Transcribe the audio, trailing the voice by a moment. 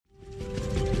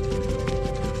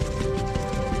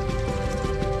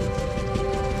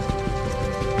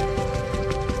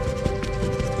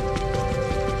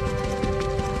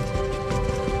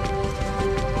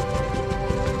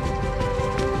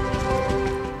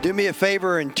Do me a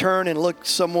favor and turn and look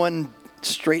someone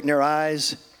straight in their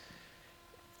eyes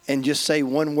and just say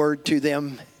one word to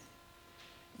them.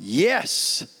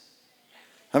 Yes.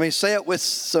 I mean, say it with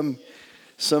some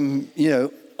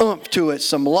oomph to it,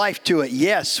 some life to it.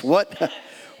 Yes. What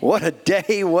a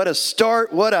day, what a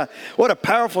start, what a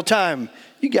powerful time.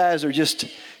 You guys are just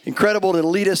incredible to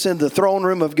lead us into the throne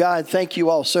room of God. Thank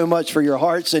you all so much for your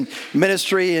hearts and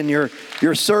ministry and your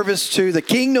service to the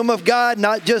kingdom of God,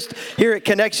 not just here at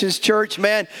Connections Church,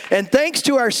 man. And thanks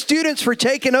to our students for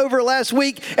taking over last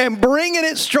week and bringing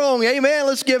it strong. Amen.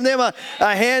 Let's give them a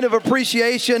hand of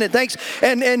appreciation. And thanks.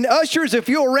 And ushers, if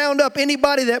you'll round up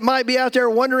anybody that might be out there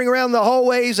wandering around the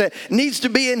hallways that needs to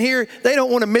be in here, they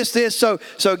don't want to miss this. So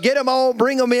get them all,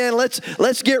 bring them in.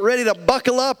 Let's get ready to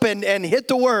buckle up and hit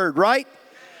the word, right?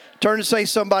 Turn and say,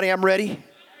 somebody, I'm ready.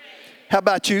 How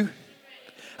about you?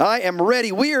 I am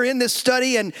ready. We are in this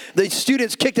study, and the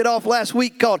students kicked it off last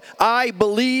week called I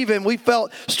Believe, and we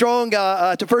felt strong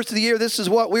to first of the year. This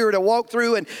is what we were to walk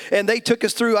through, and they took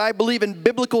us through I Believe in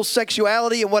Biblical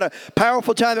Sexuality, and what a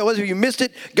powerful time it was. If you missed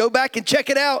it, go back and check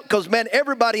it out, because, man,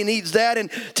 everybody needs that. And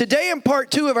today in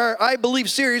part 2 of our I Believe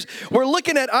series, we're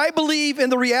looking at I Believe in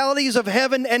the realities of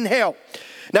heaven and hell.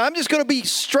 Now, I'm just going to be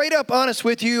straight up honest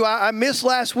with you. I missed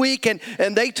last week, and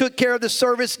they took care of the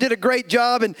service, did a great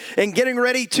job in getting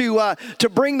ready to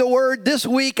bring the word. This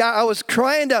week, I was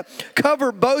trying to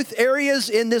cover both areas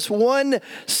in this one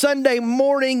Sunday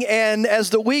morning, and as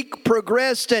the week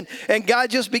progressed, and God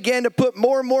just began to put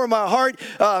more and more in my heart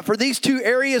for these two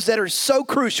areas that are so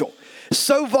crucial,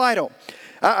 so vital.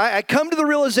 I come to the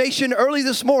realization early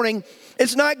this morning,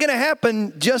 it's not going to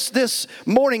happen just this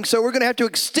morning, so we're going to have to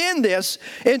extend this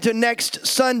into next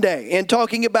Sunday in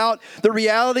talking about the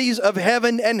realities of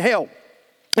heaven and hell.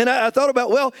 And I thought about,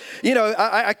 well,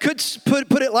 I could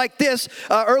put it like this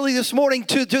early this morning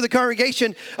to the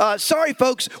congregation. Sorry,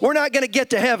 folks, we're not going to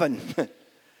get to heaven.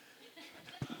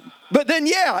 But then,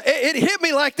 it hit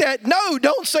me like that. No,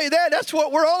 don't say that. That's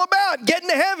what we're all about, getting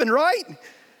to heaven, right?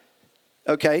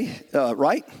 Okay,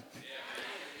 right?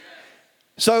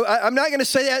 So I'm not going to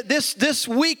say that. This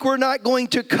week we're not going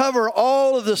to cover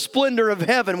all of the splendor of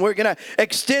heaven. We're going to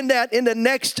extend that into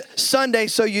next Sunday,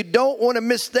 so you don't want to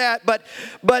miss that. But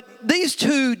these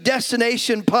two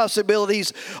destination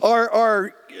possibilities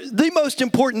are the most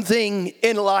important thing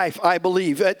in life, I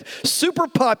believe. Super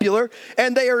popular,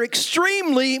 and they are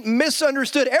extremely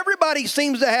misunderstood. Everybody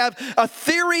seems to have a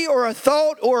theory or a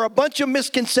thought or a bunch of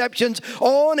misconceptions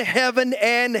on heaven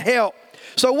and hell.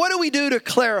 So what do we do to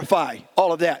clarify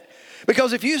all of that?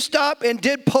 Because if you stop and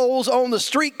did polls on the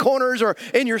street corners or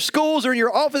in your schools or in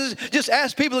your offices, just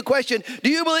ask people the question, do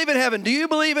you believe in heaven? Do you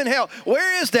believe in hell?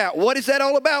 Where is that? What is that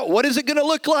all about? What is it going to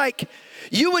look like?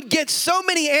 You would get so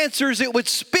many answers, it would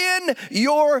spin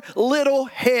your little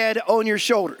head on your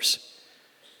shoulders.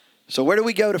 So where do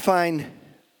we go to find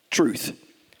truth?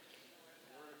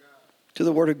 To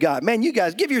the Word of God. Man, you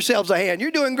guys, give yourselves a hand.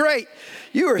 You're doing great.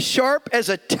 You are sharp as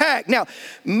a tack. Now,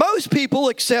 most people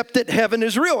accept that heaven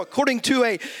is real. According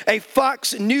to a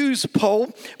Fox News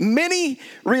poll, many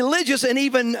religious and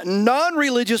even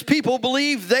non-religious people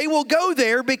believe they will go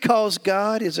there because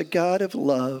God is a God of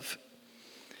love.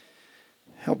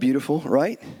 How beautiful,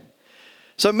 right?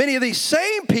 So many of these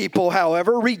same people,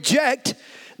 however, reject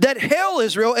that hell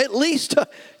is real, at least,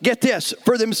 get this,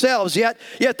 for themselves. Yet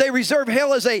they reserve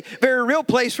hell as a very real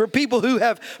place for people who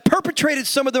have perpetrated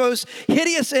some of the most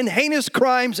hideous and heinous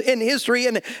crimes in history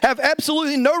and have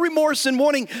absolutely no remorse in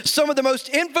wanting some of the most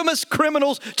infamous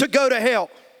criminals to go to hell.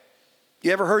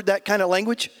 You ever heard that kind of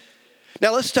language?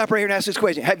 Now let's stop right here and ask this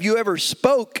question. Have you ever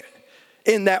spoke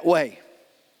in that way?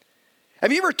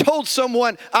 Have you ever told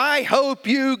someone, I hope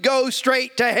you go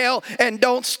straight to hell and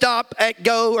don't stop at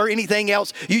go or anything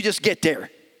else, you just get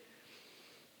there?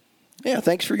 Yeah,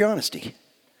 thanks for your honesty.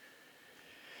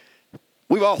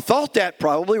 We've all thought that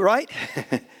probably, right?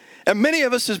 And many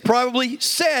of us has probably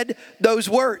said those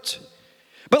words.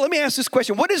 But let me ask this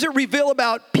question. What does it reveal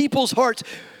about people's hearts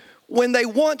when they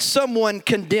want someone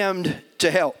condemned to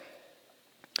hell?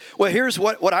 Well, here's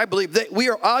what I believe. That we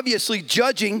are obviously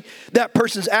judging that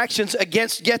person's actions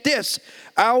against, get this,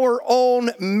 our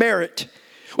own merit.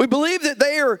 We believe that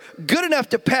they are good enough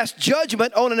to pass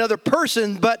judgment on another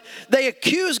person, but they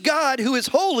accuse God, who is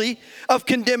holy, of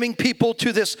condemning people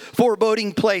to this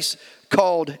foreboding place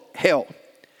called hell.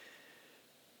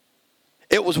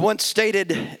 It was once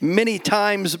stated many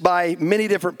times by many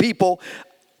different people,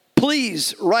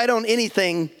 please write on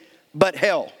anything but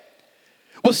hell.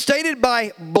 was stated by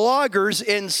bloggers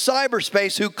in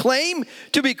cyberspace who claim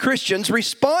to be Christians,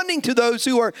 responding to those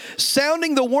who are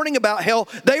sounding the warning about hell.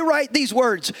 They write these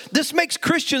words: "This makes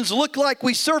Christians look like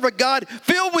we serve a God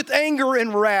filled with anger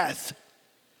and wrath."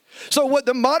 So what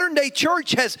the modern day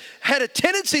church has had a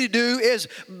tendency to do is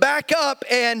back up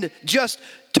and just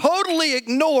totally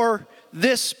ignore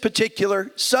this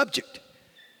particular subject.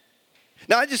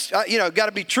 Now, I just, got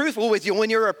to be truthful with you. When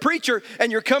you're a preacher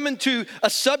and you're coming to a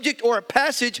subject or a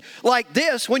passage like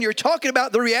this, when you're talking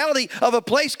about the reality of a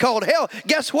place called hell,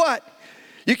 guess what?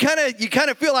 You kind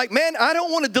of feel like, man, I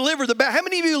don't want to deliver the bad. How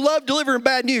many of you love delivering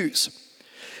bad news?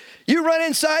 You run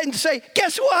inside and say,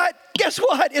 guess what? Guess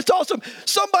what? It's awesome.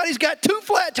 Somebody's got 2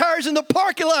 flat tires in the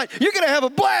parking lot. You're going to have a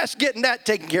blast getting that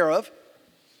taken care of.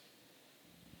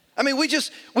 I mean, we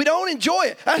don't enjoy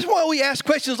it. That's why we ask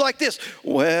questions like this.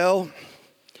 Well,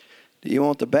 do you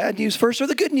want the bad news first or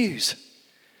the good news?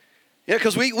 Yeah,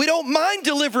 because we don't mind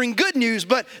delivering good news,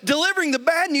 but delivering the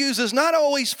bad news is not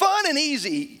always fun and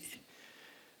easy.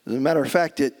 As a matter of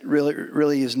fact, it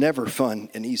really is never fun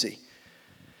and easy.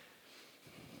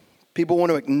 People want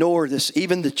to ignore this,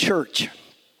 even the church,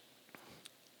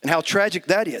 and how tragic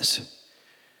that is.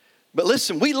 But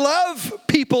listen, we love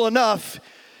people enough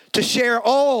to share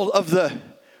all of the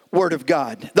Word of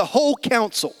God, the whole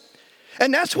counsel.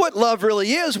 And that's what love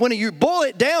really is. When you boil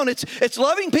it down, it's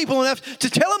loving people enough to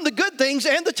tell them the good things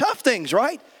and the tough things,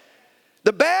 right?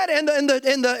 The bad and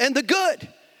the good.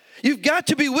 You've got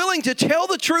to be willing to tell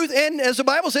the truth, and as the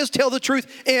Bible says, tell the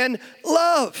truth in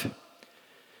love.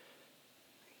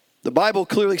 The Bible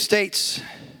clearly states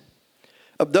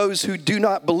of those who do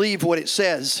not believe what it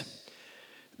says,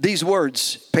 these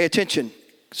words, pay attention,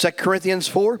 2 Corinthians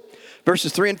 4,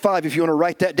 verses 3 and 5, if you want to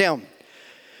write that down.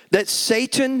 That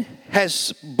Satan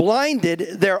has blinded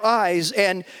their eyes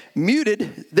and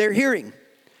muted their hearing.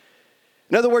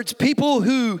 In other words, people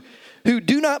who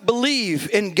do not believe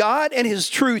in God and His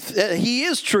truth, He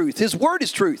is truth, His Word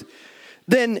is truth,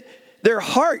 then their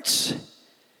hearts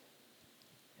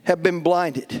have been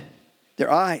blinded,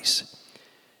 their eyes,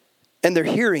 and their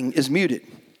hearing is muted.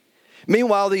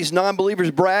 Meanwhile, these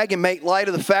non-believers brag and make light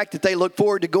of the fact that they look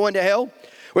forward to going to hell,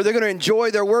 where they're going to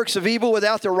enjoy their works of evil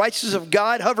without the righteousness of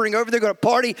God hovering over. They're going to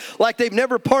party like they've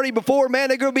never partied before. Man,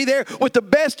 they're going to be there with the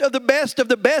best of the best of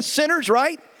the best sinners,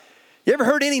 right? You ever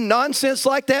heard any nonsense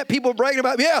like that? People bragging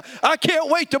about, yeah, I can't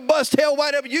wait to bust hell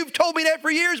wide open. You've told me that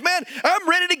for years, man. I'm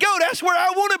ready to go. That's where I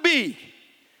want to be.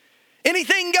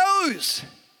 Anything goes.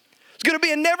 It's going to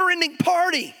be a never-ending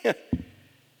party.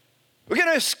 We're going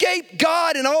to escape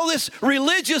God and all this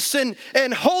religious and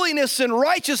holiness and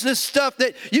righteousness stuff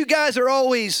that you guys are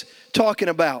always talking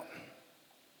about.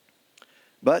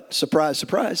 But surprise,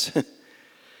 surprise.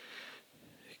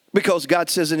 Because God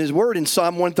says in His Word in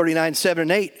Psalm 139, 7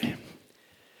 and 8,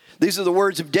 these are the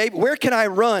words of David. Where can I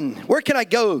run? Where can I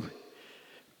go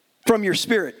from your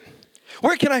spirit?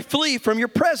 Where can I flee from your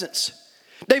presence?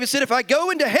 David said, if I go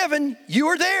into heaven, you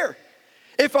are there.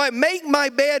 If I make my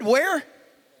bed where?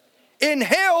 In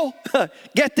hell,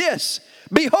 get this,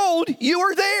 behold, you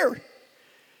are there.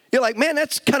 You're like, man,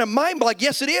 that's kind of mind-blowing.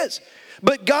 Yes, it is.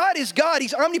 But God is God.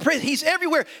 He's omnipresent. He's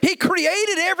everywhere. He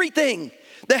created everything.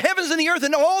 The heavens and the earth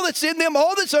and all that's in them,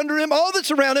 all that's under them, all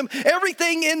that's around them,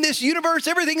 everything in this universe,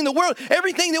 everything in the world,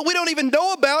 everything that we don't even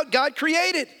know about, God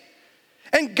created.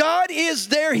 And God is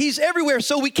there. He's everywhere.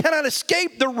 So we cannot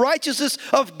escape the righteousness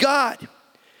of God.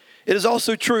 It is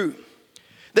also true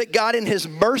that God in His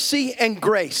mercy and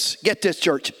grace, get this,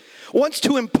 church, wants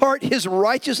to impart His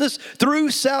righteousness through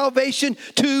salvation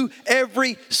to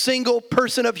every single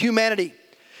person of humanity.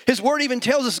 His Word even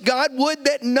tells us God would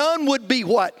that none would be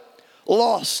what?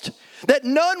 Lost. That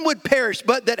none would perish,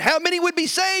 but that how many would be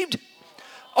saved?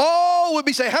 All would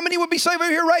be saved. How many would be saved over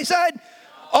here, right side?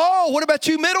 All. What about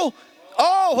you, middle?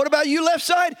 All. What about you, left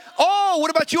side? All.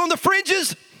 What about you on the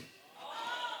fringes?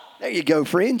 There you go,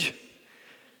 fringe.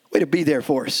 Way to be there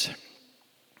for us.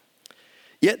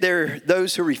 Yet there are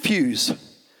those who refuse.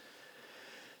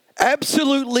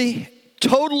 Absolutely,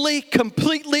 totally,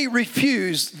 completely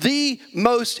refuse the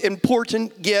most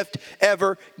important gift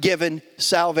ever given,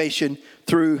 salvation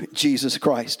through Jesus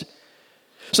Christ.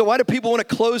 So why do people want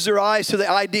to close their eyes to the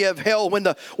idea of hell when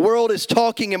the world is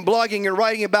talking and blogging and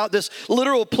writing about this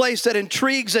literal place that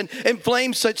intrigues and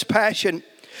inflames such passion?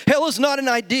 Hell is not an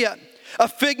idea, a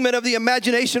figment of the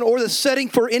imagination, or the setting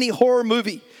for any horror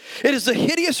movie. It is the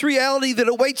hideous reality that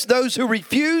awaits those who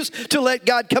refuse to let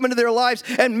God come into their lives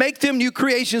and make them new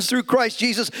creations through Christ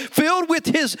Jesus, filled with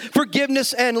His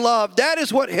forgiveness and love. That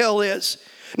is what hell is.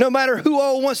 No matter who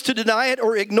all wants to deny it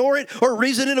or ignore it or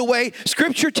reason it away,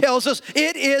 Scripture tells us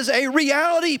it is a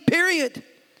reality, period.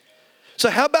 So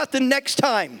how about the next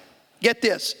time, get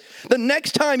this, the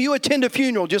next time you attend a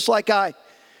funeral, just like I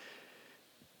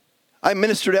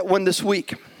ministered at one this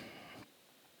week.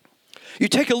 You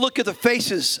take a look at the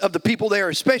faces of the people there,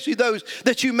 especially those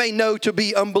that you may know to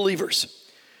be unbelievers.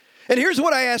 And here's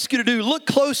what I ask you to do. Look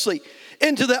closely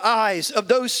into the eyes of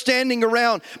those standing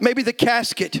around maybe the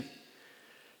casket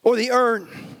or the urn.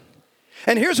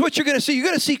 And here's what you're going to see. You're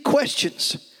going to see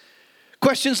questions.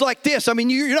 Questions like this. I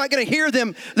mean, you're not going to hear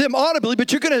them audibly,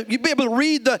 but you'll be able to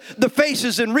read the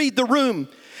faces and read the room.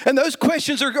 And those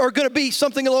questions are going to be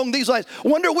something along these lines.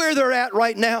 Wonder where they're at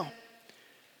right now.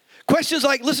 Questions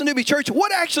like, listen to me, church,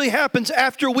 what actually happens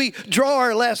after we draw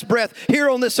our last breath here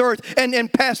on this earth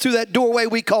and pass through that doorway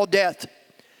we call death?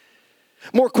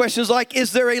 More questions like,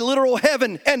 is there a literal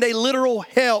heaven and a literal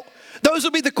hell? Those will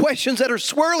be the questions that are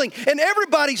swirling in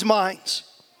everybody's minds.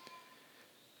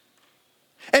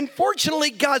 And fortunately,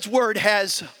 God's Word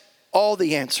has all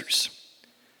the answers.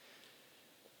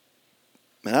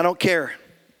 And I don't care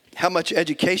how much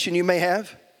education you may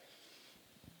have,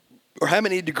 or how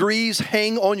many degrees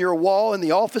hang on your wall in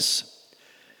the office.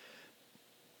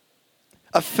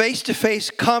 A face-to-face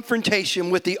confrontation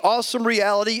with the awesome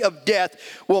reality of death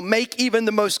will make even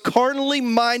the most carnally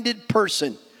minded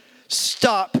person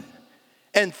stop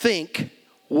and think,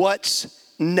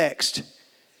 what's next?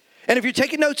 And if you're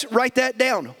taking notes, write that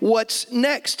down. What's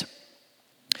next?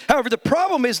 However, the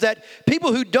problem is that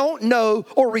people who don't know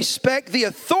or respect the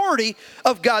authority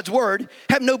of God's Word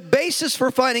have no basis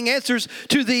for finding answers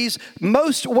to these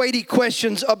most weighty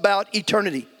questions about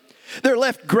eternity. They're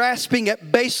left grasping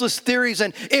at baseless theories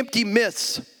and empty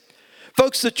myths.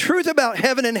 Folks, the truth about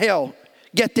heaven and hell,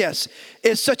 get this,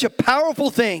 is such a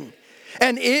powerful thing,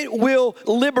 and it will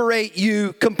liberate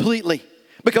you completely.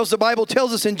 Because the Bible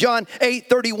tells us in John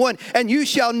 8:31, and you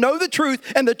shall know the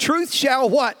truth, and the truth shall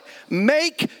what?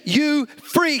 Make you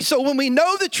free. So when we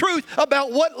know the truth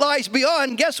about what lies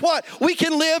beyond, guess what? We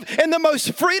can live in the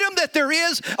most freedom that there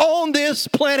is on this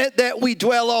planet that we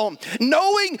dwell on.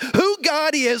 Knowing who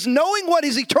God is, knowing what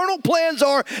His eternal plans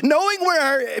are, knowing where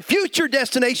our future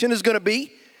destination is going to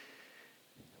be,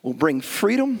 will bring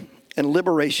freedom and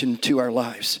liberation to our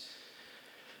lives.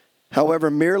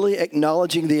 However, merely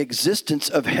acknowledging the existence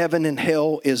of heaven and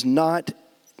hell is not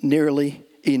nearly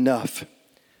enough.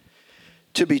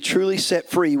 To be truly set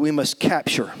free, we must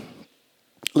capture,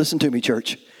 listen to me,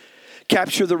 church,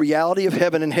 capture the reality of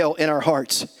heaven and hell in our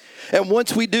hearts. And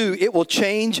once we do, it will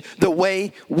change the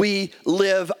way we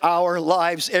live our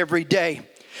lives every day.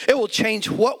 It will change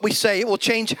what we say. It will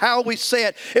change how we say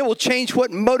it. It will change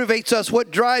what motivates us,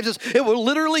 what drives us. It will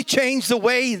literally change the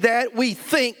way that we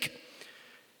think.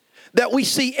 That we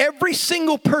see every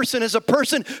single person as a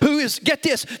person who is, get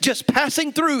this, just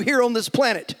passing through here on this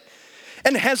planet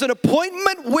and has an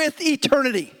appointment with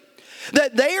eternity.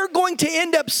 That they are going to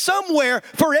end up somewhere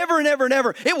forever and ever and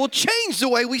ever. It will change the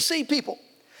way we see people.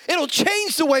 It'll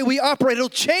change the way we operate. It'll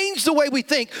change the way we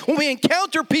think. When we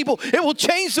encounter people, it will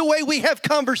change the way we have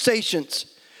conversations.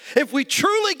 If we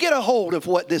truly get a hold of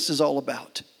what this is all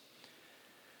about.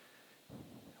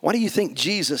 Why do you think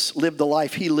Jesus lived the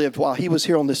life He lived while He was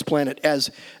here on this planet as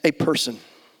a person?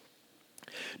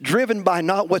 Driven by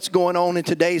not what's going on in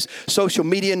today's social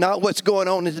media, not what's going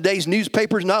on in today's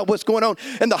newspapers, not what's going on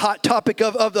in the hot topic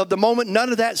of the moment.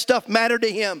 None of that stuff mattered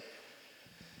to Him.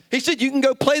 He said, you can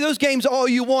go play those games all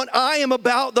you want. I am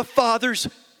about the Father's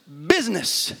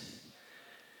business.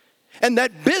 And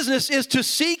that business is to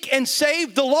seek and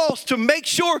save the lost, to make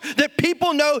sure that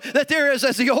people know that there is,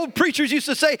 as the old preachers used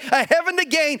to say, a heaven to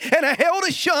gain and a hell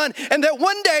to shun, and that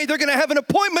one day they're going to have an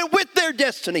appointment with their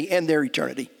destiny and their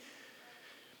eternity.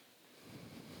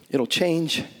 It'll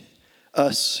change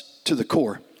us to the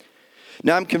core.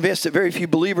 Now, I'm convinced that very few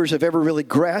believers have ever really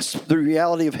grasped the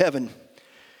reality of heaven.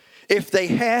 If they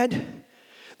had,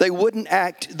 they wouldn't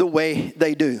act the way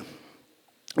they do.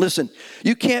 Listen,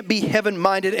 you can't be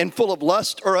heaven-minded and full of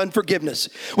lust or unforgiveness.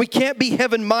 We can't be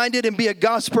heaven-minded and be a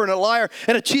gossiper and a liar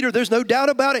and a cheater. There's no doubt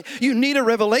about it. You need a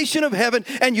revelation of heaven,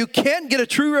 and you can't get a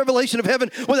true revelation of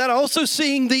heaven without also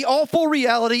seeing the awful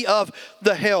reality of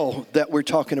the hell that we're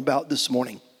talking about this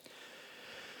morning.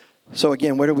 So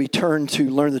again, where do we turn to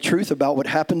learn the truth about what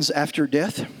happens after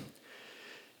death?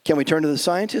 Can we turn to the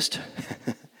scientist?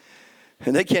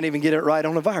 And they can't even get it right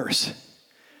on a virus.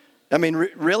 I mean,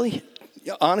 really?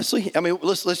 Honestly, I mean,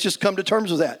 let's just come to terms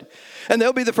with that. And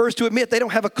they'll be the first to admit they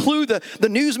don't have a clue. The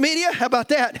news media, how about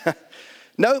that?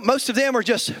 No, most of them are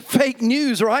just fake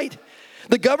news, right?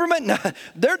 The government,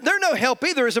 they're no help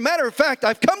either. As a matter of fact,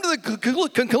 I've come to the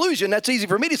conclusion, that's easy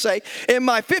for me to say, in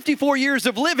my 54 years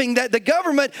of living, that the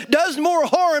government does more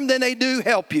harm than they do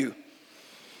help you.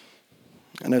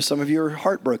 I know some of you are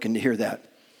heartbroken to hear that.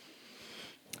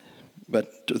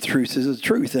 But the truth is the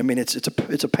truth. I mean, it's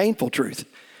a painful truth.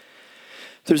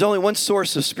 There's only one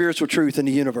source of spiritual truth in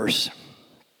the universe.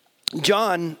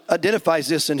 John identifies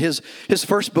this in his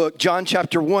first book, John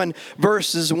chapter 1,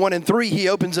 verses 1 and 3. He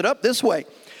opens it up this way.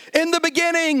 In the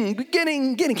beginning.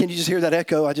 Can you just hear that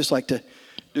echo? I just like to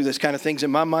do this kind of things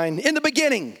in my mind. In the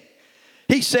beginning,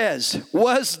 he says,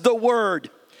 was the Word.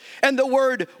 And the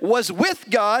Word was with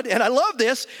God. And I love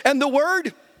this. And the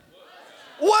Word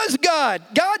was God.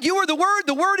 God, you are the Word.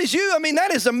 The Word is you. I mean,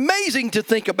 that is amazing to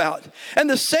think about. And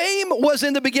the same was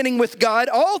in the beginning with God.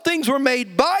 All things were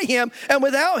made by Him, and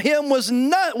without Him was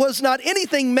not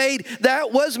anything made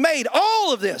that was made.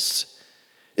 All of this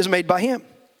is made by Him.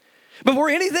 Before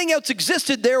anything else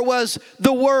existed, there was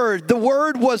the Word. The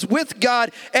Word was with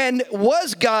God and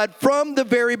was God from the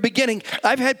very beginning.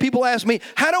 I've had people ask me,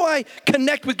 how do I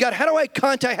connect with God? How do I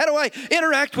contact? How do I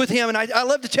interact with Him? And I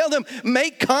love to tell them,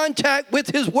 make contact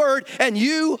with His Word, and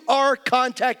you are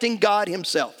contacting God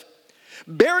Himself.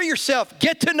 Bury yourself.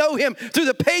 Get to know Him through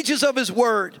the pages of His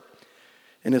Word,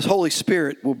 and His Holy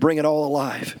Spirit will bring it all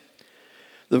alive.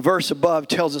 The verse above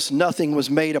tells us nothing was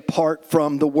made apart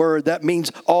from the Word. That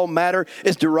means all matter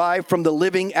is derived from the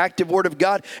living, active Word of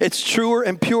God. It's truer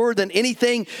and purer than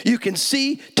anything you can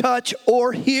see, touch,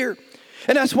 or hear.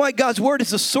 And that's why God's Word is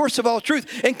the source of all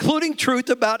truth, including truth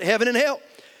about heaven and hell.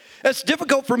 It's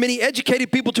difficult for many educated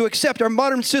people to accept. Our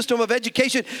modern system of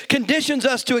education conditions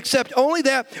us to accept only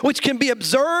that which can be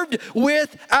observed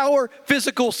with our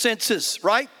physical senses,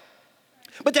 right?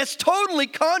 But that's totally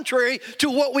contrary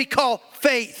to what we call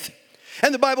faith.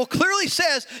 And the Bible clearly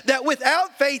says that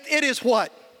without faith, it is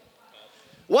what?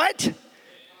 What?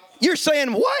 You're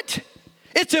saying what?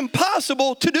 It's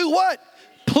impossible to do what?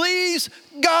 Please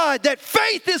God. That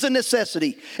faith is a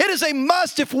necessity. It is a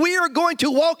must. If we are going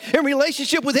to walk in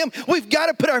relationship with Him, we've got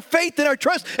to put our faith and our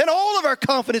trust and all of our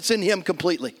confidence in Him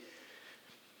completely.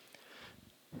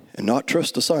 And not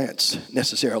trust the science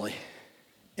necessarily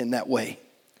in that way.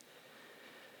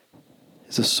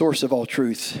 It's the source of all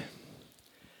truth.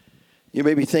 You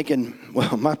may be thinking,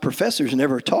 well, my professors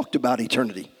never talked about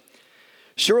eternity.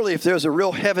 Surely if there's a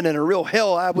real heaven and a real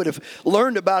hell, I would have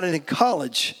learned about it in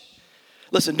college.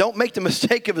 Listen, don't make the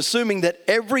mistake of assuming that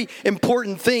every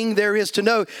important thing there is to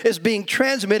know is being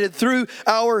transmitted through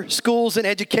our schools and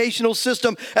educational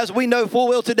system. As we know full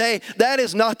well today, that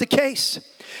is not the case.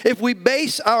 If we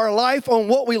base our life on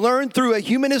what we learn through a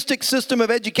humanistic system of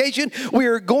education, we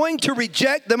are going to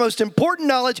reject the most important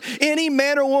knowledge any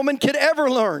man or woman could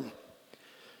ever learn.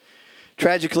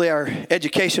 Tragically, our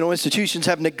educational institutions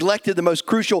have neglected the most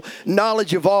crucial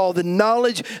knowledge of all, the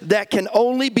knowledge that can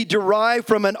only be derived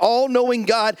from an all-knowing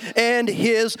God and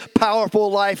His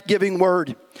powerful, life-giving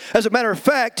Word. As a matter of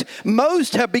fact,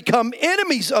 most have become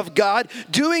enemies of God,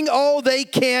 doing all they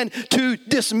can to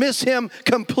dismiss Him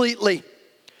completely.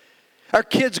 Our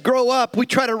kids grow up. We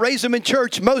try to raise them in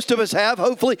church. Most of us have.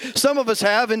 Hopefully, some of us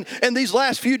have. And these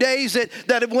last few days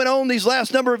that have went on these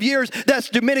last number of years, that's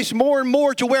diminished more and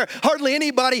more to where hardly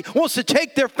anybody wants to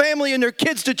take their family and their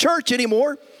kids to church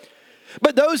anymore.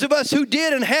 But those of us who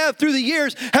did and have through the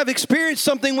years have experienced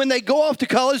something when they go off to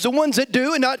college, the ones that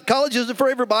do, and not college isn't for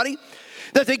everybody,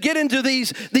 that they get into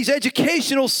these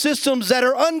educational systems that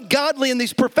are ungodly, and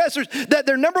these professors, that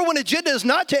their number one agenda is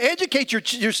not to educate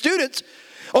your students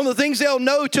on the things they'll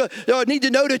need to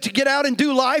know to get out and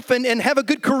do life and have a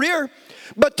good career,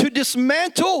 but to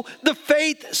dismantle the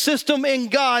faith system in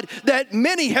God that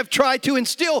many have tried to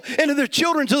instill into their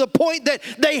children to the point that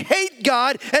they hate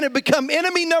God and have become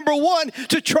enemy number one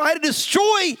to try to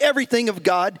destroy everything of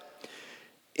God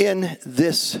in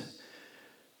this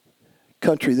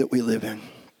country that we live in.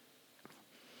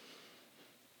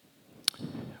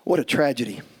 What a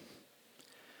tragedy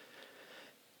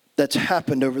that's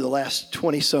happened over the last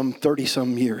 20-some,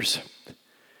 30-some years.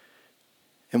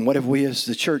 And what have we as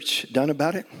the church done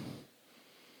about it?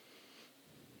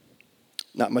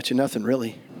 Not much of nothing,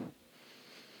 really.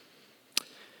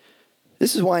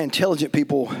 This is why intelligent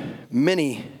people,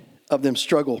 many of them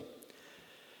struggle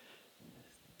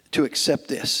to accept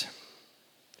this.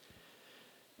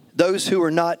 Those who are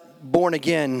not born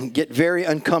again get very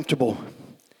uncomfortable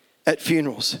at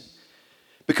funerals.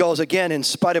 Because again, in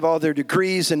spite of all their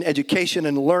degrees and education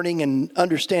and learning and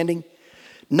understanding,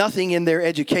 nothing in their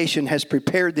education has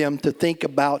prepared them to think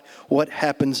about what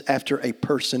happens after a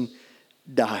person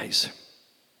dies.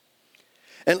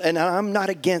 And I'm not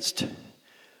against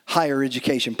higher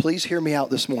education. Please hear me out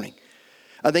this morning.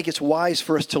 I think it's wise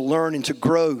for us to learn and to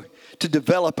grow, to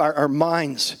develop our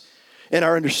minds and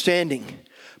our understanding.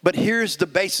 But here's the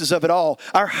basis of it all.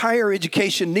 Our higher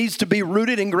education needs to be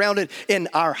rooted and grounded in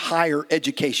our higher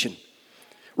education,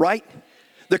 right?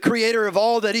 The creator of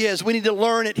all that is. We need to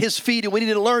learn at his feet, and we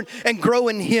need to learn and grow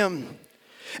in him.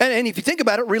 And if you think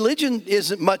about it, religion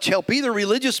isn't much help either.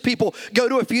 Religious people go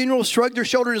to a funeral, shrug their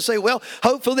shoulders and say, well,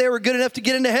 hopefully they were good enough to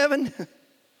get into heaven.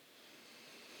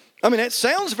 I mean, that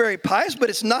sounds very pious, but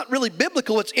it's not really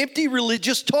biblical. It's empty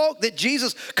religious talk that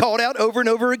Jesus called out over and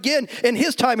over again in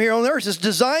his time here on earth. It's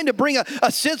designed to bring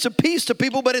a sense of peace to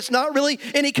people, but it's not really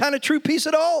any kind of true peace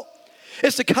at all.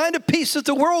 It's the kind of peace that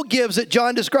the world gives that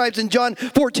John describes in John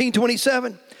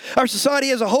 14:27. Our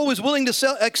society as a whole is willing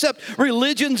to accept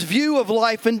religion's view of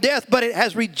life and death, but it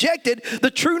has rejected the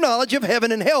true knowledge of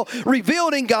heaven and hell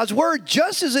revealed in God's word,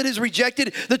 just as it has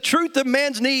rejected the truth of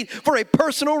man's need for a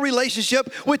personal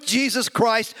relationship with Jesus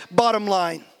Christ. Bottom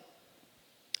line,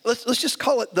 let's just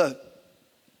call it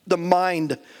the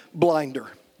mind blinder.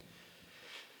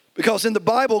 Because in the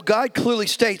Bible, God clearly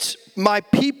states, my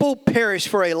people perish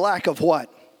for a lack of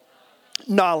what?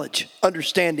 Knowledge,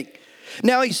 understanding.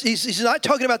 Now, he's not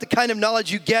talking about the kind of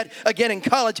knowledge you get, again, in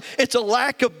college. It's a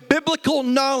lack of biblical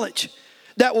knowledge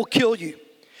that will kill you.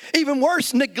 Even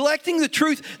worse, neglecting the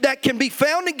truth that can be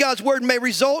found in God's word may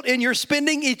result in your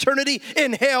spending eternity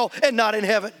in hell and not in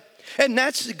heaven. And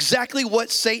that's exactly what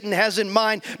Satan has in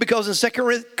mind, because in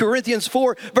 2 Corinthians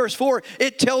 4, verse 4,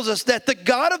 it tells us that the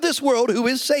God of this world, who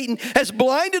is Satan, has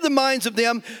blinded the minds of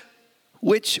them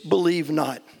which believe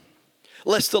not,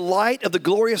 lest the light of the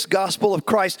glorious gospel of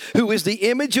Christ, who is the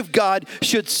image of God,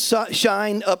 should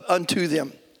shine up unto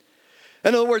them.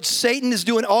 In other words, Satan is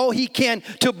doing all he can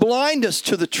to blind us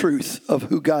to the truth of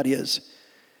who God is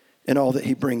and all that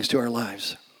he brings to our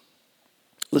lives.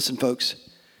 Listen, folks,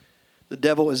 the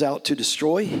devil is out to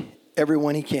destroy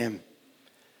everyone he can.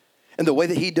 And the way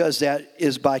that he does that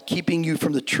is by keeping you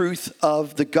from the truth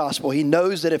of the gospel. He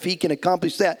knows that if he can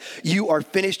accomplish that, you are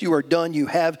finished, you are done, you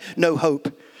have no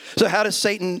hope. So how does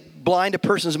Satan blind a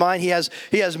person's mind? He has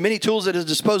many tools at his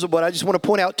disposal, but I just want to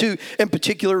point out two in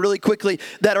particular really quickly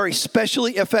that are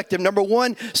especially effective. Number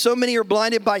one, so many are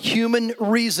blinded by human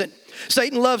reason.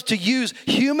 Satan loves to use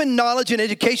human knowledge and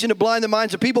education to blind the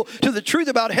minds of people to the truth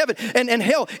about heaven and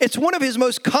hell. It's one of his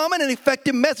most common and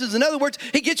effective methods. In other words,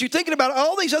 he gets you thinking about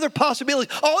all these other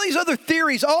possibilities, all these other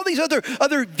theories, all these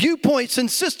other viewpoints and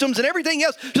systems and everything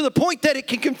else, to the point that it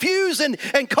can confuse and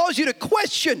cause you to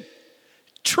question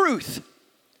truth.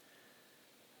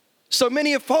 So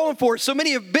many have fallen for it. So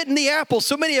many have bitten the apple.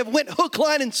 So many have went hook,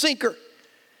 line, and sinker.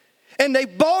 And they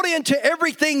bought into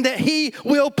everything that he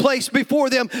will place before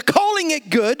them, calling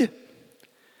it good,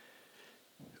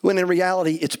 when in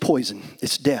reality it's poison,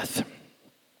 it's death.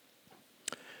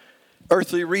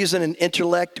 Earthly reason and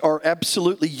intellect are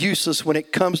absolutely useless when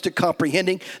it comes to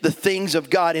comprehending the things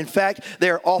of God. In fact, they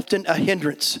are often a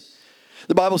hindrance.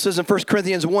 The Bible says in 1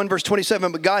 Corinthians 1, verse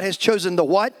 27, but God has chosen the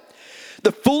what?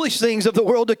 The foolish things of the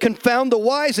world to confound the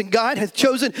wise, and God hath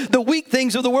chosen the weak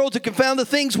things of the world to confound the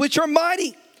things which are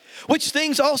mighty. Which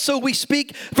things also we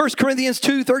speak, 1 Corinthians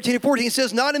 2, 13 and 14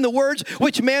 says, not in the words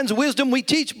which man's wisdom we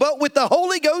teach, but with the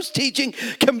Holy Ghost teaching,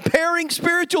 comparing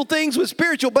spiritual things with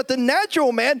spiritual. But the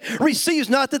natural man receives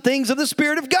not the things of the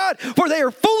Spirit of God, for they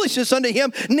are foolishness unto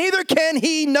him, neither can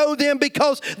he know them,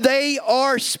 because they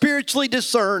are spiritually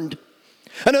discerned.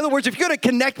 In other words, if you're going to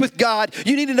connect with God,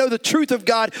 you need to know the truth of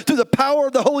God through the power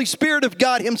of the Holy Spirit of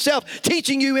God himself,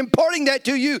 teaching you, imparting that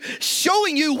to you,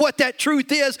 showing you what that truth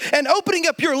is, and opening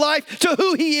up your life to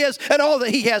who he is and all that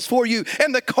he has for you.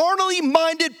 And the carnally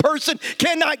minded person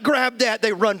cannot grab that.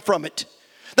 They run from it.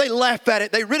 They laugh at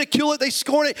it. They ridicule it. They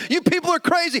scorn it. You people are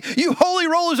crazy. You holy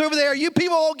rollers over there. You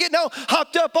people all getting all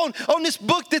hopped up on this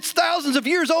book that's thousands of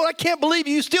years old. I can't believe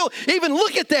you still even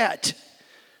look at that.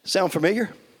 Sound familiar?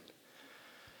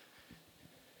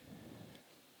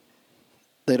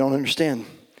 They don't understand.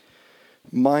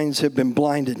 Minds have been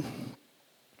blinded.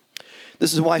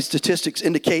 This is why statistics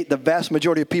indicate the vast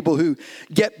majority of people who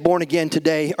get born again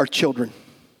today are children.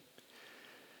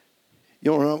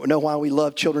 You don't know why we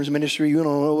love children's ministry. You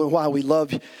don't know why we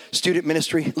love student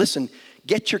ministry. Listen,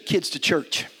 get your kids to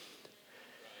church.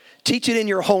 Teach it in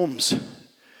your homes.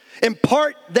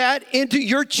 Impart that into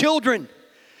your children.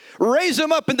 Raise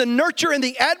them up in the nurture and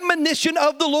the admonition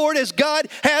of the Lord, as God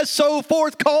has so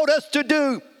forth called us to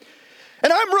do.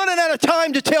 And I'm running out of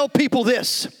time to tell people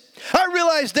this. I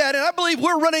realize that, and I believe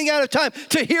we're running out of time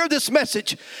to hear this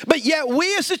message. But yet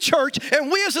we as a church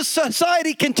and we as a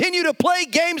society continue to play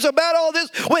games about all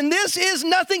this when this is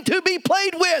nothing to be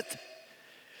played with.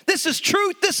 This is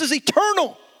truth. This is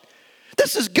eternal.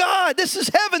 This is God. This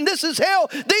is heaven. This is hell.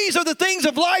 These are the things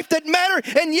of life that matter,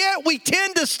 and yet we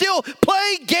tend to still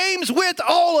play games with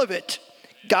all of it.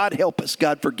 God help us.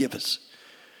 God forgive us.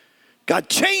 God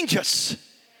change us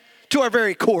to our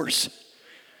very cores.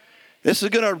 This is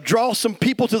going to draw some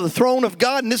people to the throne of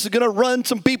God, and this is going to run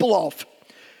some people off.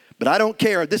 But I don't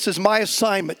care. This is my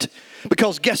assignment.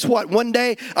 Because guess what? One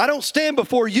day, I don't stand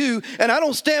before you, and I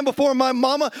don't stand before my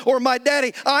mama or my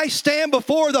daddy. I stand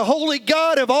before the holy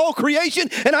God of all creation,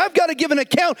 and I've got to give an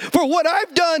account for what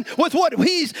I've done with what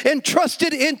He's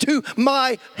entrusted into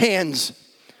my hands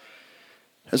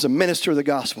as a minister of the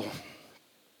gospel.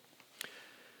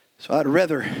 So I'd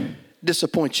rather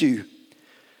disappoint you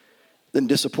than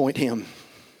disappoint Him.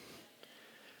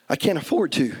 I can't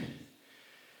afford to.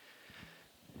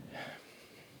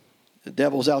 The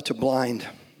devil's out to blind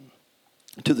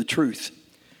to the truth.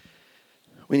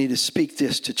 We need to speak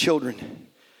this to children.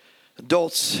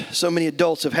 Adults, so many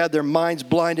adults have had their minds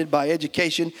blinded by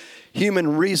education,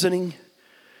 human reasoning,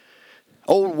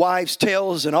 old wives'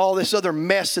 tales, and all this other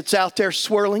mess that's out there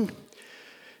swirling.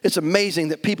 It's amazing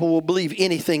that people will believe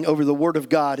anything over the Word of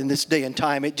God in this day and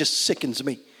time. It just sickens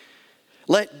me.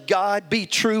 Let God be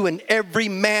true and every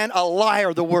man a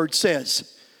liar, the Word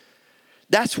says.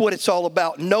 That's what it's all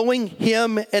about, knowing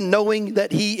Him and knowing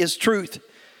that He is truth.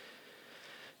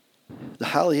 The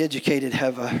highly educated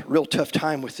have a real tough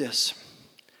time with this.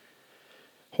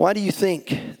 Why do you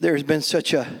think there's been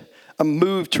such a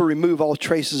move to remove all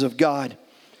traces of God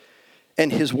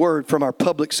and His Word from our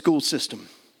public school system?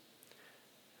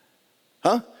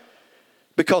 Huh?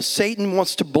 Because Satan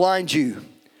wants to blind you.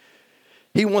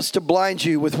 He wants to blind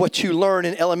you with what you learn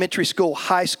in elementary school,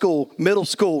 high school, middle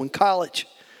school, and college.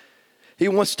 He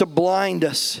wants to blind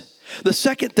us. The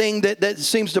second thing that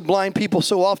seems to blind people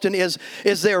so often is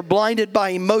they are blinded by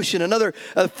emotion. Another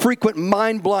frequent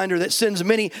mind blinder that sends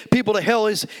many people to hell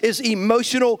is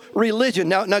emotional religion.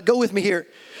 Now go with me here.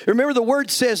 Remember, the Word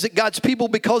says that God's people,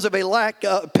 because of a lack,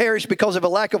 perish because of a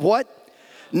lack of what?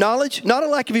 Knowledge, not a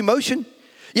lack of emotion.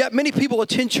 Yet many people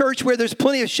attend church where there's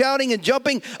plenty of shouting and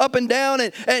jumping up and down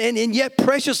and yet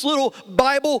precious little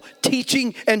Bible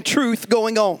teaching and truth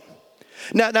going on.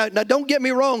 Now, don't get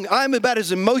me wrong. I'm about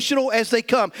as emotional as they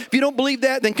come. If you don't believe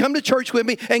that, then come to church with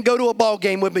me and go to a ball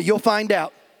game with me. You'll find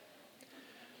out.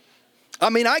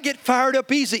 I mean, I get fired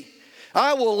up easy.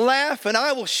 I will laugh and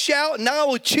I will shout and I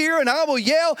will cheer and I will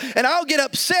yell and I'll get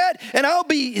upset and I'll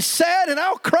be sad and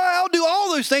I'll cry. I'll do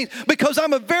all those things because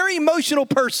I'm a very emotional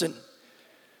person.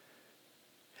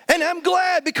 And I'm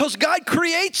glad because God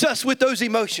creates us with those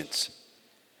emotions.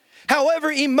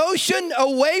 However, emotion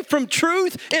away from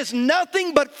truth is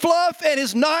nothing but fluff and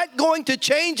is not going to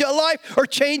change a life or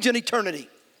change an eternity.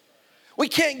 We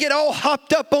can't get all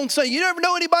hopped up on something. You never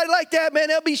know anybody like that, man.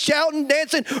 They'll be shouting,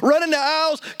 dancing, running the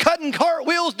aisles, cutting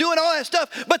cartwheels, doing all that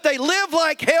stuff. But they live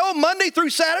like hell Monday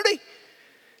through Saturday.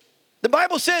 The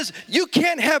Bible says you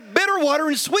can't have bitter water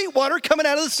and sweet water coming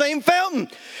out of the same fountain.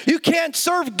 You can't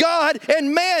serve God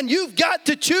and man. You've got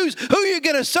to choose who you're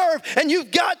going to serve, and you've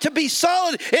got to be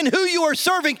solid in who you are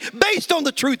serving based on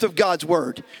the truth of God's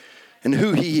Word and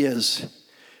who He is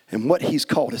and what He's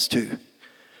called us to.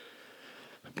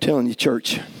 I'm telling you,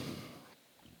 church,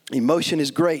 emotion is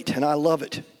great, and I love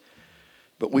it,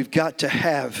 but we've got to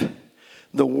have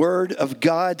the Word of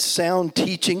God, sound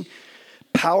teaching,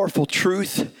 powerful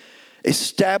truth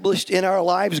established in our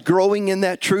lives, growing in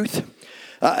that truth.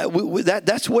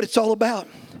 That's what it's all about.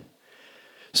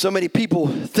 So many people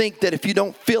think that if you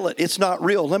don't feel it, it's not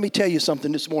real. Let me tell you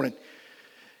something this morning.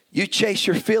 You chase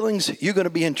your feelings, you're going to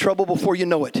be in trouble before you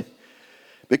know it.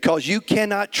 Because you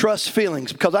cannot trust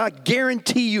feelings. Because I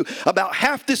guarantee you about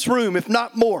half this room, if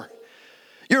not more,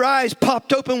 your eyes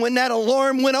popped open when that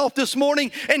alarm went off this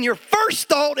morning and your first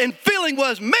thought and feeling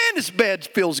was, man, this bed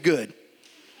feels good.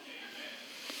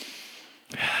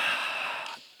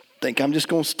 Think I'm just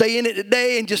going to stay in it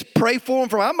today and just pray for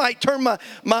them. I might turn my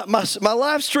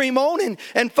live stream on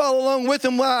and follow along with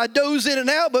them while I doze in and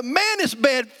out. But man, this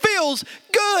bed feels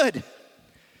good.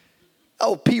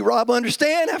 Oh, P. Rob,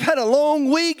 understand? I've had a long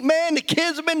week, man. The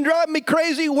kids have been driving me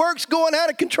crazy. Work's going out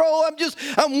of control.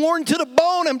 I'm worn to the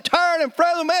bone. I'm tired. I'm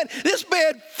frazzled. Man, this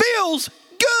bed feels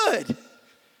good.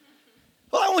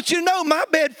 Well, I want you to know my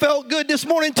bed felt good this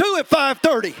morning too at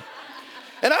 5:30.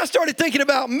 And I started thinking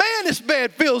about, man, this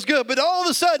bed feels good. But all of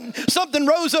a sudden, something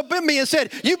rose up in me and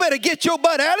said, you better get your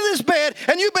butt out of this bed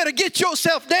and you better get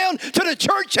yourself down to the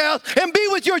church house and be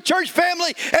with your church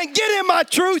family and get in my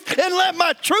truth and let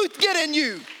my truth get in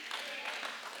you.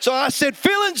 So I said,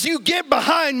 feelings, you get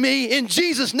behind me in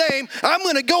Jesus' name. I'm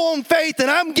going to go on faith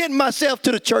and I'm getting myself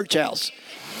to the church house.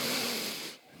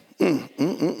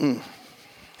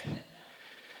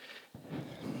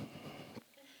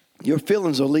 Your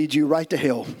feelings will lead you right to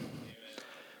hell.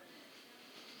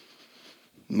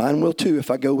 Mine will too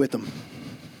if I go with them.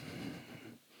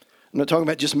 not talking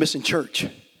about just missing church.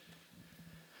 I'm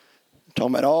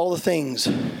talking about all the things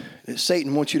that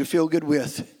Satan wants you to feel good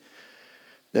with,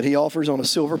 that he offers on a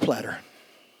silver platter,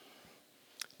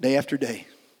 day after day.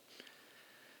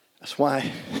 That's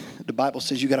why the Bible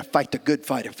says you got to fight the good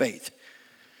fight of faith.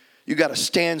 You got to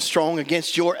stand strong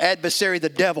against your adversary, the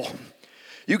devil.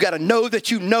 You got to know that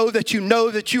you know that you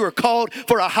know that you are called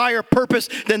for a higher purpose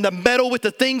than to meddle with the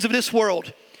things of this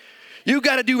world. You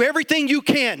got to do everything you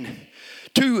can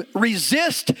to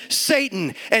resist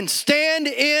Satan and stand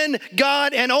in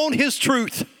God and on his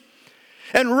truth.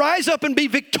 And rise up and be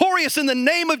victorious in the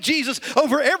name of Jesus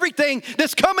over everything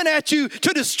that's coming at you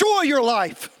to destroy your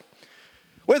life.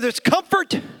 Whether it's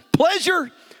comfort, pleasure,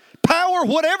 power,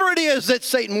 whatever it is that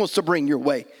Satan wants to bring your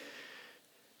way.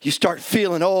 You start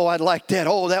feeling, oh, I'd like that.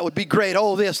 Oh, that would be great.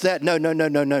 Oh, this, that.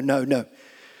 No.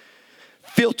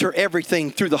 Filter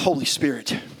everything through the Holy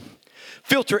Spirit.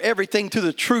 Filter everything through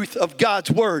the truth of God's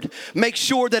word. Make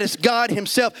sure that it's God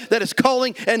himself that is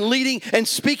calling and leading and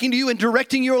speaking to you and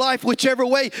directing your life whichever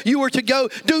way you are to go.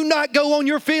 Do not go on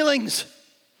your feelings.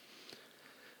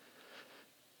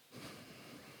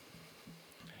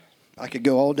 I could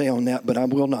go all day on that, but I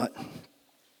will not.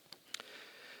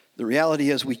 The reality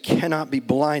is we cannot be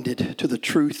blinded to the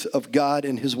truth of God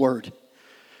and his word,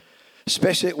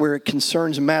 especially where it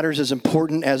concerns matters as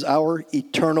important as our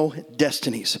eternal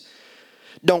destinies.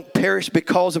 Don't perish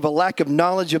because of a lack of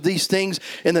knowledge of these things.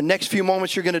 In the next few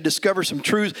moments, you're going to discover some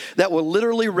truths that will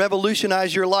literally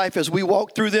revolutionize your life as we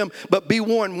walk through them. But be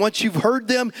warned, once you've heard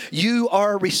them, you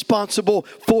are responsible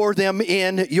for them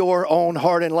in your own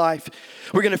heart and life.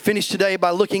 We're going to finish today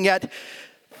by looking at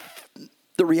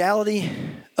the reality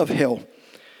of hell.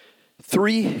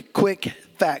 3 quick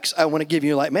facts I want to give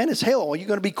you. Like, man, it's hell. Are you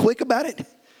going to be quick about it?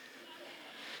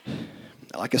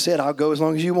 Like I said, I'll go as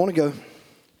long as you want to go.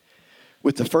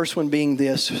 With the first one being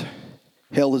this: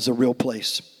 hell is a real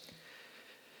place.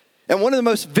 And one of the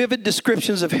most vivid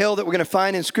descriptions of hell that we're going to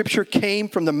find in Scripture came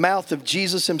from the mouth of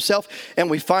Jesus himself. And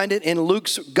we find it in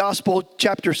Luke's Gospel,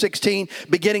 chapter 16,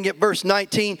 beginning at verse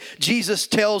 19. Jesus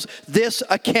tells this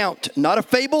account, not a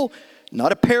fable,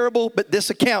 not a parable, but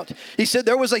this account. He said,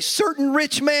 there was a certain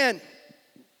rich man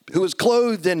who was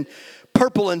clothed in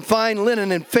purple and fine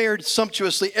linen and fared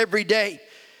sumptuously every day.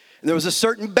 And there was a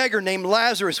certain beggar named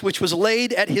Lazarus, which was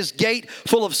laid at his gate,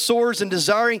 full of sores and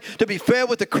desiring to be fed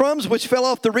with the crumbs which fell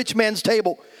off the rich man's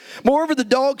table. Moreover, the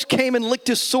dogs came and licked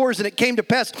his sores, and it came to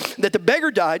pass that the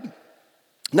beggar died.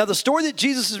 Now, the story that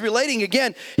Jesus is relating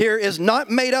again here is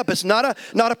not made up. It's not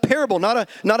a parable, not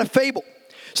a fable.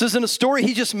 This isn't a story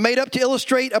he just made up to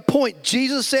illustrate a point.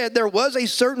 Jesus said there was a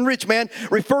certain rich man,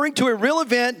 referring to a real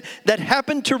event that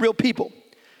happened to real people.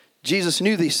 Jesus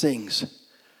knew these things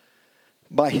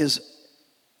by his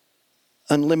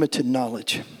unlimited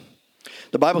knowledge.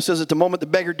 The Bible says at the moment the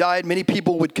beggar died, many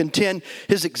people would contend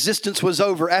his existence was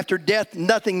over. After death,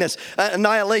 nothingness,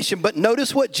 annihilation. But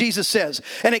notice what Jesus says.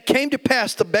 And it came to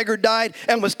pass the beggar died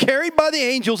and was carried by the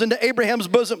angels into Abraham's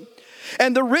bosom.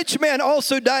 And the rich man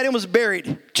also died and was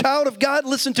buried. Child of God,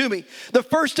 listen to me. The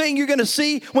first thing you're going to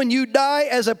see when you die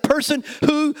as a person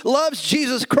who loves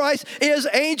Jesus Christ is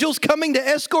angels coming to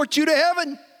escort you to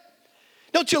heaven.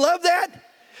 Don't you love that?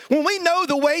 When we know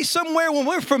the way somewhere, when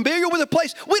we're familiar with a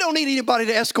place, we don't need anybody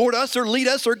to escort us or lead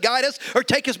us or guide us or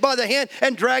take us by the hand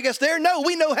and drag us there. No,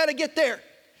 we know how to get there.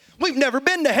 We've never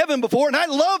been to heaven before, and I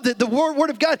love that the Word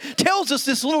of God tells us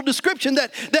this little description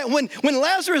that when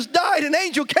Lazarus died, an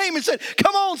angel came and said,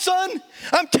 come on, son,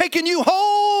 I'm taking you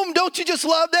home. Don't you just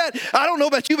love that? I don't know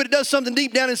about you, but it does something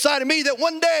deep down inside of me that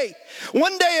one day,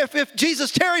 if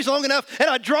Jesus tarries long enough and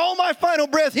I draw my final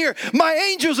breath here, my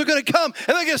angels are going to come,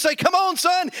 and they're going to say, come on,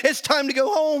 son, it's time to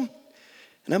go home,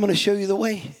 and I'm going to show you the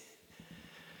way.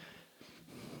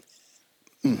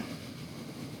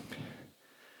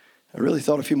 I really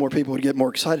thought a few more people would get more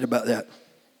excited about that.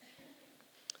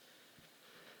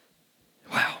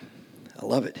 Wow, I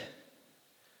love it.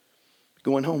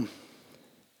 Going home.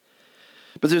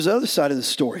 But there's the other side of the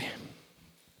story.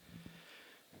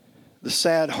 The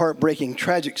sad, heartbreaking,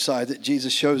 tragic side that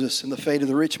Jesus shows us in the fate of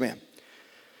the rich man.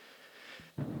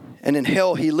 And in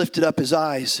hell, he lifted up his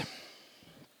eyes,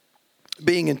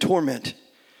 being in torment.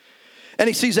 And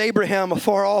he sees Abraham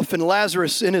afar off and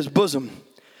Lazarus in his bosom.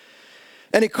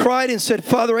 And he cried and said,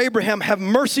 Father Abraham, have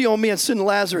mercy on me and send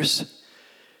Lazarus,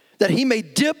 that he may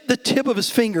dip the tip of his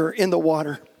finger in the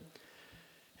water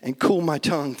and cool my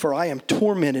tongue, for I am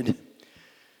tormented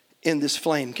in this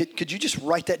flame. Could you just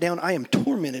write that down? I am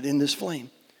tormented in this flame.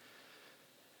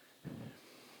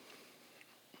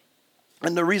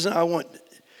 And the reason I want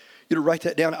you to write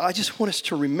that down, I just want us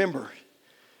to remember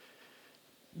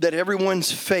that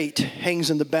everyone's fate hangs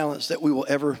in the balance that we will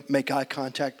ever make eye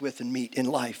contact with and meet in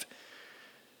life.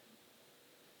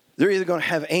 They're either going to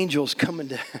have angels coming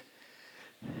to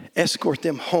escort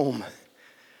them home.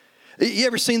 You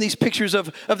ever seen these pictures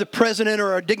of the president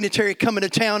or a dignitary coming to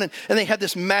town and they have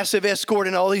this massive escort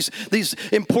and all these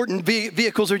important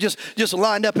vehicles are just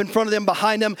lined up in front of them,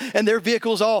 behind them, and their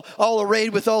vehicles all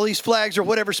arrayed with all these flags or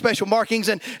whatever special markings,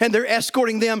 and they're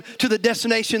escorting them to the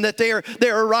destination that they're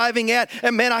arriving at.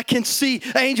 And man, I can see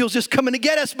angels just coming to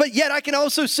get us, but yet I can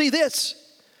also see this.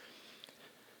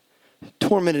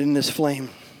 Tormented in this flame.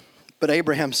 But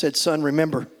Abraham said, son,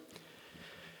 remember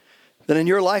that in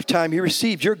your lifetime you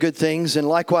received your good things, and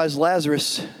likewise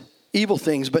Lazarus evil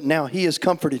things, but now he is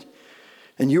comforted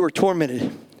and you are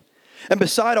tormented. And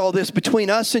beside all this, between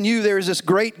us and you there is this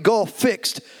great gulf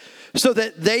fixed, so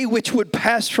that they which would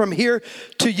pass from here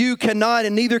to you cannot,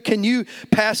 and neither can you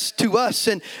pass to us.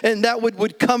 And that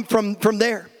would come from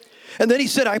there. And then he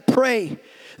said, I pray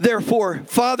therefore,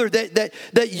 Father,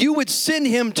 that you would send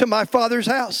him to my father's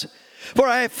house. For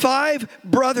I have 5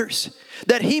 brothers,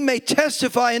 that he may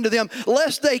testify unto them,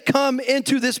 lest they come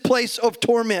into this place of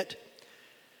torment.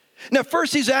 Now,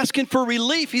 first he's asking for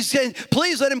relief. He's saying,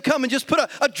 please let him come and just put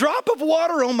a drop of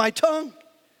water on my tongue.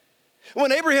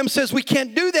 When Abraham says we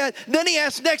can't do that, then he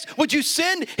asks next, would you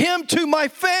send him to my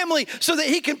family so that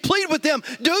he can plead with them?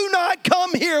 Do not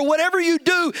come here. Whatever you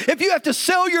do, if you have to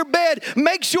sell your bed,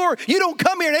 make sure you don't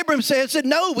come here. And Abraham said,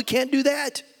 no, we can't do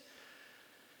that.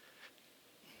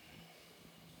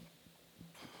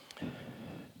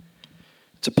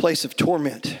 It's a place of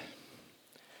torment.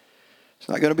 It's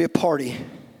not going to be a party.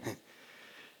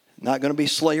 Not going to be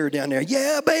Slayer down there.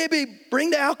 Yeah, baby,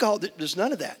 bring the alcohol. There's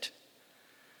none of that.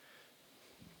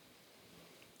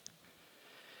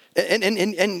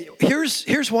 And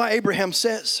here's why Abraham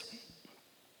says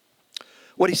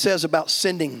what he says about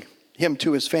sending him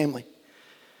to his family.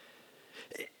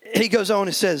 He goes on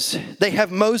and says, they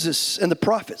have Moses and the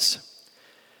prophets.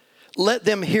 Let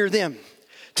them hear them.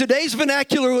 Today's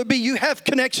vernacular would be, you have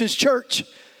Connections Church.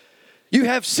 You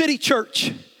have City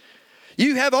Church.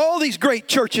 You have all these great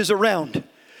churches around.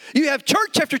 You have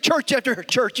church after church after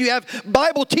church. You have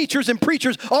Bible teachers and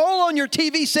preachers all on your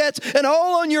TV sets and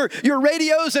all on your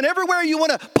radios and everywhere you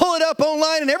want to pull it up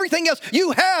online and everything else.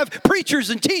 You have preachers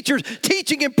and teachers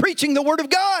teaching and preaching the Word of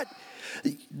God.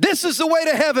 This is the way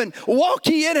to heaven. Walk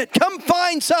ye in it. Come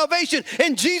find salvation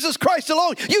in Jesus Christ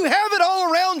alone. You have it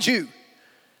all around you.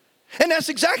 And that's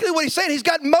exactly what he's saying. He's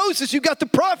got Moses, you've got the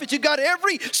prophets, you've got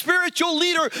every spiritual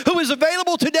leader who is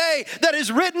available today that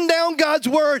has written down God's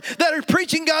word, that are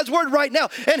preaching God's word right now.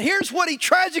 And here's what he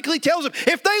tragically tells them.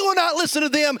 If they will not listen to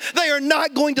them, they are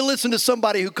not going to listen to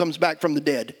somebody who comes back from the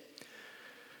dead.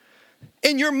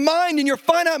 In your mind, in your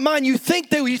finite mind, you think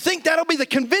that'll be the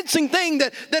convincing thing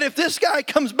that if this guy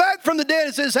comes back from the dead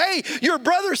and says, hey, your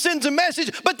brother sends a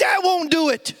message, but that won't do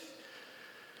it.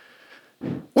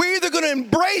 We're either going to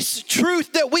embrace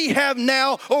truth that we have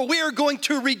now, or we are going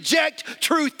to reject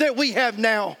truth that we have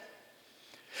now.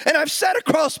 And I've sat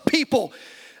across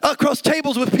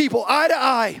tables with people, eye to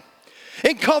eye,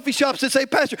 in coffee shops that say,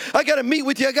 Pastor, I got to meet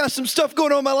with you. I got some stuff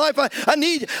going on in my life. I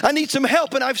need some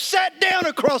help. And I've sat down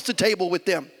across the table with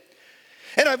them.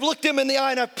 And I've looked them in the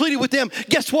eye and I've pleaded with them.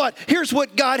 Guess what? Here's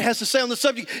what God has to say on the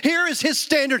subject. Here is his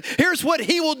standard. Here's what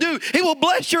he will do. He will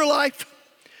bless your life.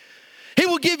 He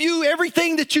will give you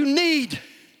everything that you need.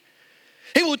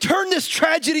 He will turn this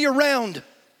tragedy around.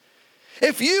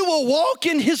 If you will walk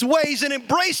in his ways and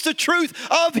embrace the truth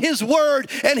of his word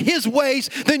and his ways,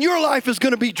 then your life is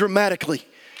going to be dramatically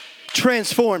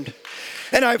transformed.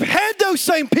 And I've had those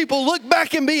same people look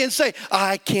back at me and say,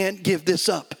 I can't give this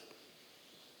up.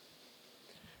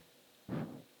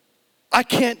 I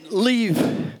can't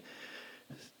leave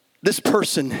this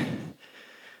person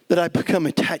that I've become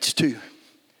attached to.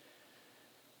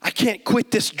 I can't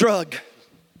quit this drug.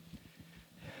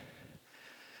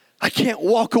 I can't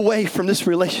walk away from this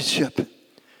relationship.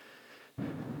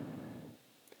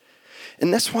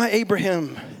 And that's why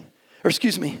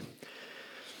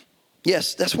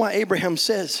that's why Abraham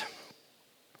says,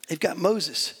 they've got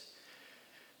Moses,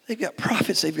 they've got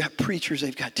prophets, they've got preachers,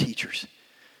 they've got teachers.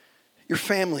 Your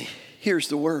family hears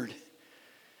the word.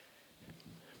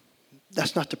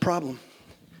 That's not the problem.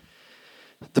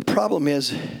 The problem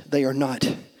is they are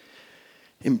not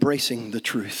embracing the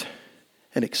truth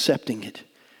and accepting it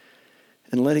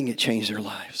and letting it change their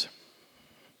lives.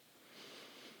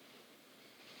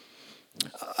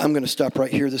 I'm going to stop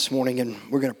right here this morning and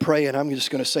we're going to pray, and I'm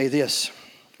just going to say this.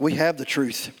 We have the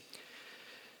truth.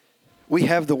 We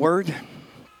have the word.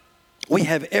 We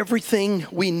have everything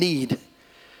we need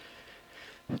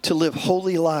to live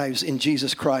holy lives in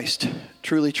Jesus Christ,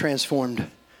 truly transformed.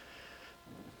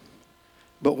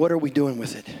 But what are we doing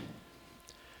with it?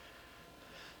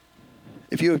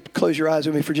 If you would close your eyes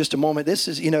with me for just a moment, this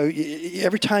is,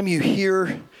 every time you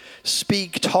hear,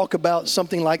 speak, talk about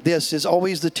something like this is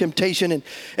always the temptation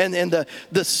and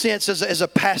the sense as a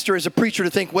pastor, as a preacher to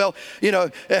think, well,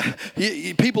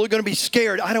 people are going to be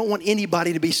scared. I don't want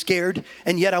anybody to be scared,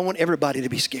 and yet I want everybody to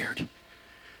be scared.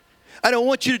 I don't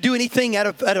want you to do anything out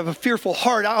of a fearful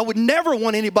heart. I would never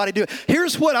want anybody to do it.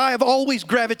 Here's what I have always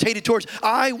gravitated towards.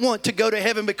 I want to go to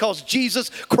heaven because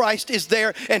Jesus Christ is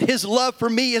there, and his love for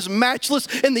me is matchless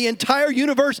in the entire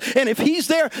universe. And if he's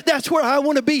there, that's where I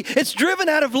want to be. It's driven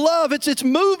out of love. It's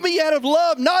moved me out of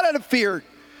love, not out of fear.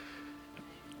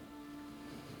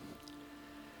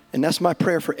 And that's my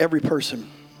prayer for every person,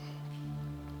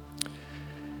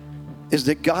 is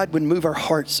that God would move our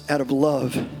hearts out of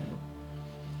love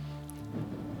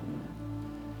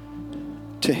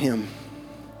to him,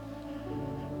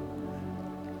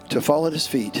 to fall at his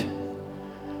feet.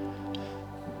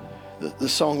 The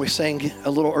song we sang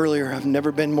a little earlier, I've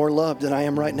never been more loved than I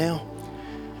am right now.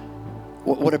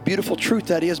 What a beautiful truth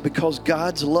that is, because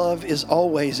God's love is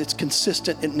always, it's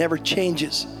consistent, it never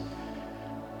changes.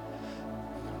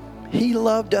 He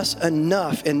loved us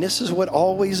enough, and this is what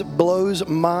always blows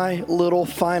my little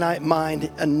finite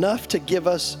mind, enough to give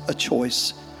us a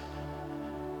choice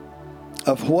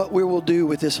of what we will do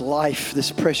with this life,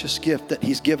 this precious gift that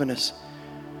he's given us.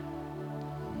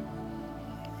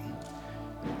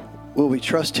 Will we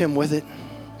trust him with it?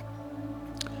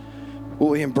 Will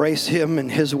we embrace him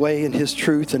and his way and his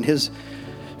truth and his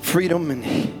freedom and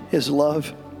his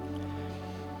love?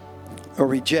 Or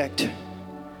reject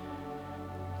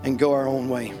and go our own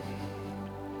way?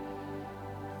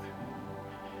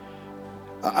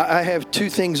 I have two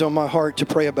things on my heart to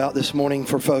pray about this morning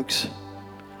for folks.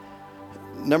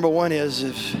 Number one is,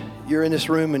 if you're in this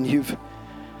room and you've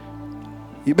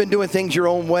been doing things your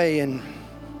own way, and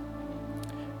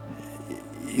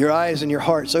your eyes and your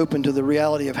heart's open to the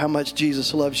reality of how much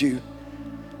Jesus loves you,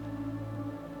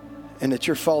 and that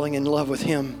you're falling in love with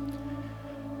him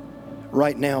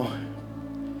right now,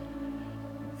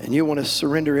 and you want to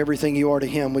surrender everything you are to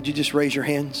him, would you just raise your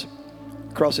hands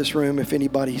across this room? If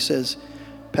anybody says,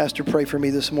 Pastor, pray for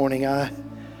me this morning.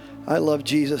 I love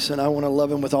Jesus, and I want to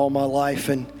love him with all my life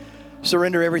and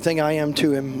surrender everything I am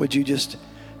to him. Would you just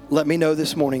let me know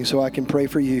this morning so I can pray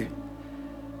for you?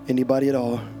 Anybody at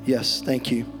all? Yes,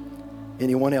 thank you.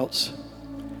 Anyone else?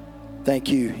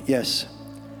 Thank you. Yes.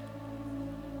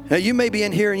 Now you may be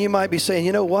in here and you might be saying,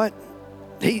 you know what?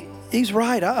 He's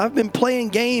right. I've been playing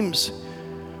games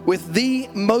with the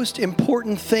most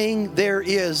important thing there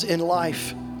is in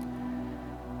life,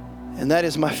 and that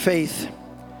is my faith,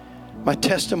 my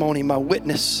testimony, my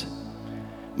witness,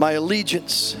 my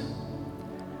allegiance.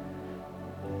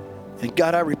 And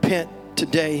God, I repent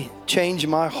today. Change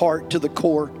my heart to the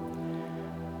core.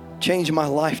 Change my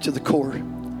life to the core.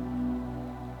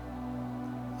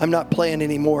 I'm not playing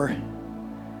anymore.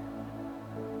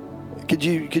 Could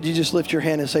you just lift your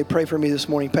hand and say, pray for me this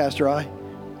morning, Pastor?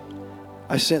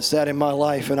 I sense that in my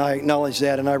life, and I acknowledge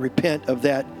that, and I repent of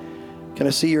that. Can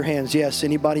I see your hands? Yes.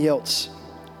 Anybody else?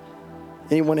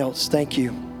 Anyone else? Thank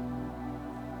you.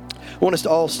 I want us to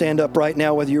all stand up right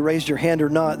now, whether you raised your hand or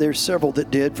not. There's several that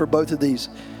did for both of these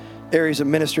areas of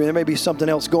ministry. There may be something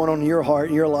else going on in your heart,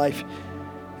 in your life.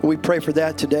 We pray for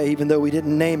that today, even though we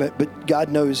didn't name it, but God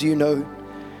knows, you know.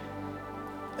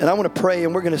 And I want to pray,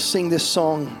 and we're going to sing this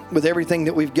song with everything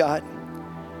that we've got.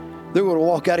 Then we're going to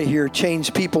walk out of here,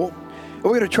 change people. And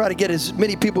we're going to try to get as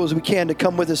many people as we can to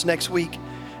come with us next week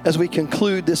as we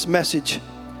conclude this message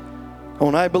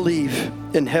on I Believe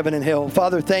in Heaven and Hell.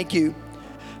 Father, thank you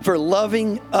for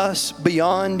loving us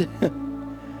beyond,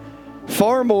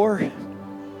 far more,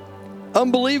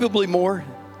 unbelievably more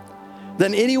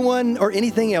than anyone or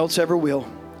anything else ever will.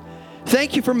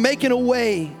 Thank you for making a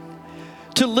way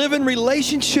to live in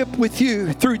relationship with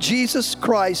you through Jesus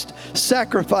Christ's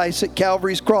sacrifice at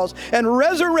Calvary's cross and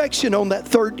resurrection on that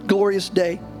third glorious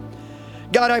day.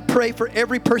 God, I pray for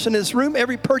every person in this room,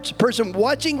 every person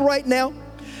watching right now,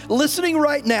 listening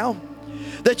right now,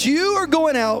 that you are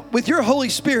going out with your Holy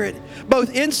Spirit,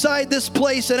 both inside this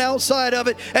place and outside of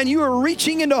it, and you are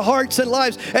reaching into hearts and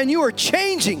lives, and you are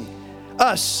changing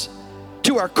us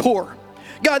to our core.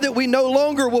 God, that we no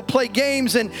longer will play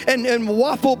games and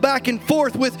waffle back and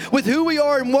forth with who we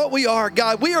are and what we are.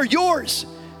 God, we are yours.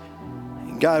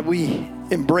 And God, we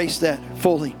embrace that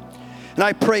fully. And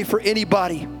I pray for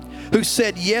anybody who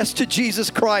said yes to Jesus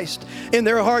Christ in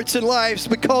their hearts and lives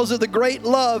because of the great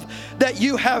love that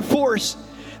you have for us,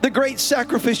 the great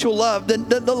sacrificial love, the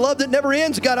love that never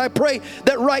ends. God, I pray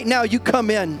that right now you come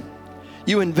in,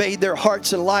 you invade their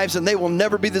hearts and lives, and they will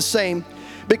never be the same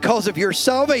because of your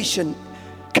salvation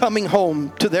coming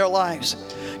home to their lives.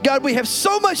 God, we have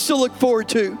so much to look forward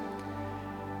to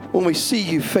when we see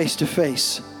you face to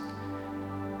face,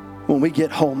 when we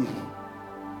get home.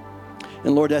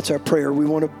 And Lord, that's our prayer. We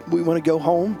want to go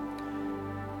home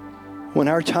when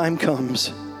our time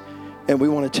comes, and we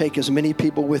want to take as many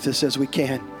people with us as we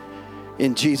can.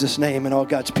 In Jesus' name, and all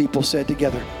God's people said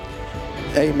together,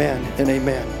 amen and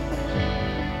amen.